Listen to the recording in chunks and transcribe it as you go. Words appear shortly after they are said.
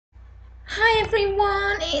Hi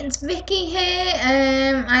everyone, it's Vicky here.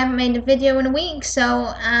 I haven't made a video in a week, so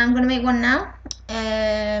I'm gonna make one now.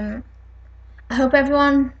 I hope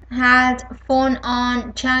everyone had fun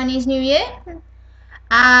on Chinese New Year.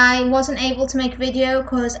 I wasn't able to make a video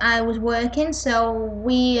because I was working, so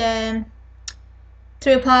we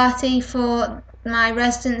threw a party for my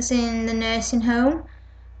residents in the nursing home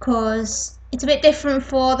because it's a bit different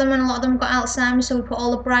for them, and a lot of them got Alzheimer's, so we put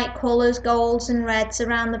all the bright colours, golds and reds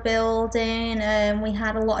around the building, and we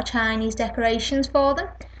had a lot of Chinese decorations for them,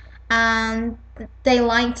 and they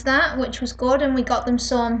liked that, which was good. And we got them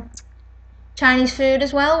some Chinese food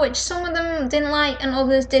as well, which some of them didn't like and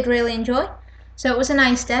others did really enjoy, so it was a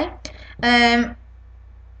nice day. Then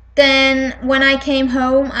when I came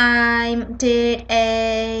home, I did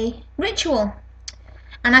a ritual,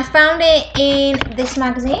 and I found it in this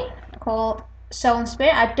magazine called Soul and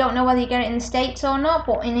Spirit. I don't know whether you get it in the States or not,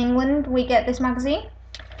 but in England we get this magazine,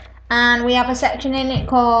 and we have a section in it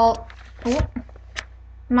called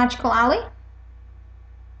Magical Alley,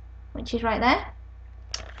 which is right there.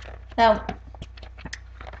 So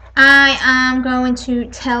I am going to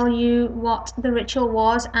tell you what the ritual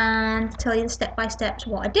was and tell you the step-by-steps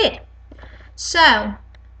what I did. So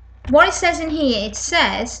what it says in here, it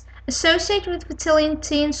says associated with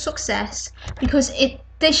fertility and success, because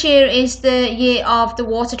this year is the year of the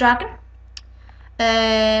water dragon.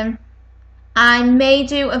 I may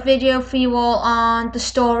do a video for you all on the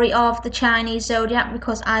story of the Chinese zodiac,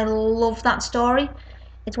 because I love that story.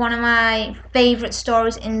 It's one of my favourite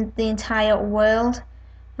stories in the entire world,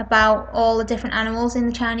 about all the different animals in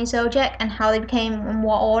the Chinese zodiac and how they became in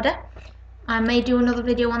what order. I may do another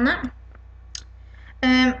video on that.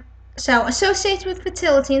 So, associated with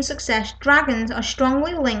fertility and success, dragons are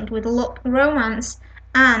strongly linked with luck, romance,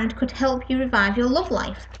 and could help you revive your love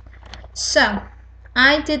life. So,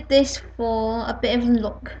 I did this for a bit of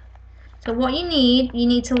luck. So what you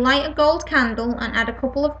need to light a gold candle and add a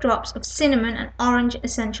couple of drops of cinnamon and orange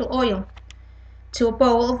essential oil to a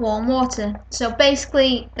bowl of warm water. So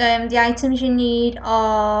basically, the items you need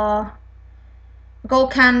are a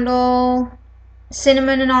gold candle,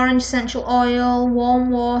 cinnamon and orange essential oil, warm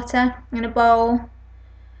water in a bowl,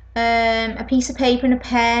 a piece of paper and a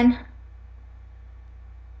pen.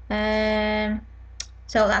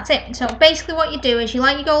 So that's it. So basically what you do is you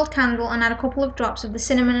light your gold candle and add a couple of drops of the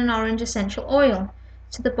cinnamon and orange essential oil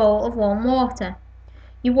to the bowl of warm water.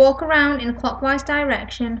 You walk around in a clockwise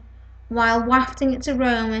direction while wafting its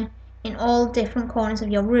aroma in all different corners of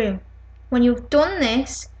your room. When you've done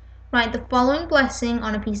this, write the following blessing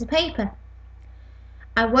on a piece of paper.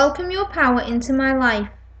 I welcome your power into my life.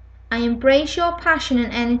 I embrace your passion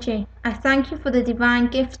and energy. I thank you for the divine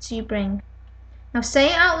gifts you bring. Now say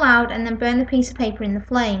it out loud and then burn the piece of paper in the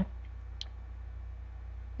flame.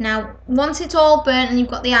 Now once it's all burnt and you've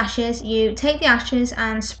got the ashes, you take the ashes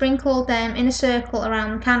and sprinkle them in a circle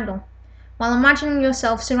around the candle, while imagining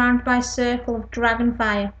yourself surrounded by a circle of dragon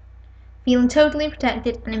fire, feeling totally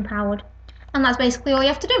protected and empowered. And that's basically all you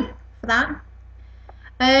have to do for that.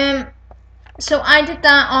 So I did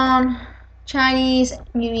that on Chinese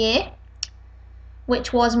New Year,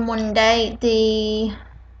 which was Monday the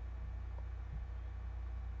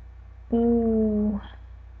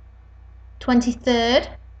 23rd,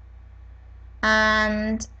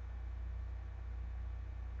 and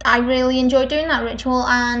I really enjoyed doing that ritual,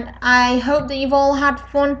 and I hope that you've all had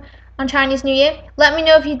fun on Chinese New Year. Let me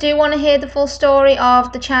know if you do want to hear the full story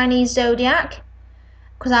of the Chinese zodiac,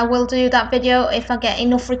 because I will do that video if I get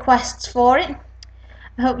enough requests for it.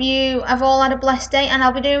 I hope you have all had a blessed day, and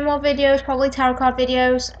I'll be doing more videos, probably tarot card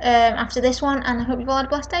videos, after this one, and I hope you've all had a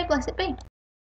blessed day. Blessed be.